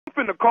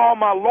finna call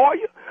my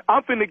lawyer.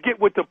 I'm finna get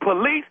with the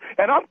police,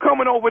 and I'm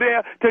coming over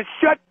there to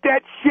shut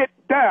that shit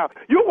down.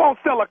 You won't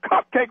sell a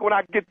cupcake when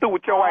I get through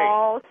with your ass.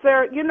 Oh,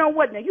 sir, you know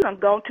what? Now, you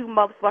done gone too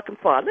motherfucking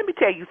far. Let me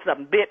tell you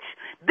something, bitch.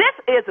 This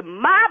is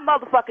my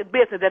motherfucking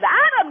business that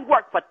I done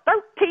worked for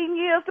 13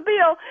 years to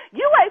build.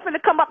 You ain't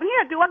finna come up in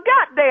here and do a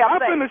goddamn I'm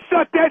thing. finna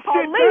shut that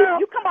shit Police, down.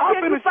 you come up I'm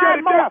here and finna you shut find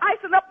it more down.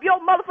 icing up your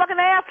motherfucking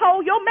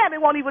asshole. Your mammy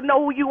won't even know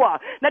who you are.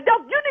 Now,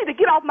 you need to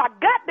get off my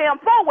goddamn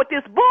phone with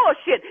this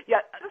bullshit.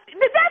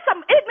 That's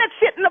some ignorant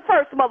shit in the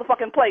first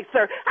motherfucking place,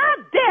 sir. How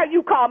dare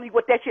you call me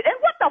with that shit? And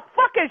what the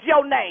fuck is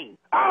your name?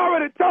 I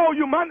already told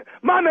you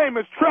my name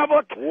is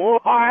Trevor.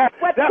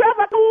 Well,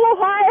 Trevor,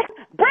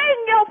 bring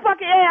your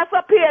fucking ass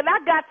up here and I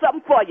got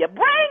something for you.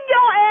 Bring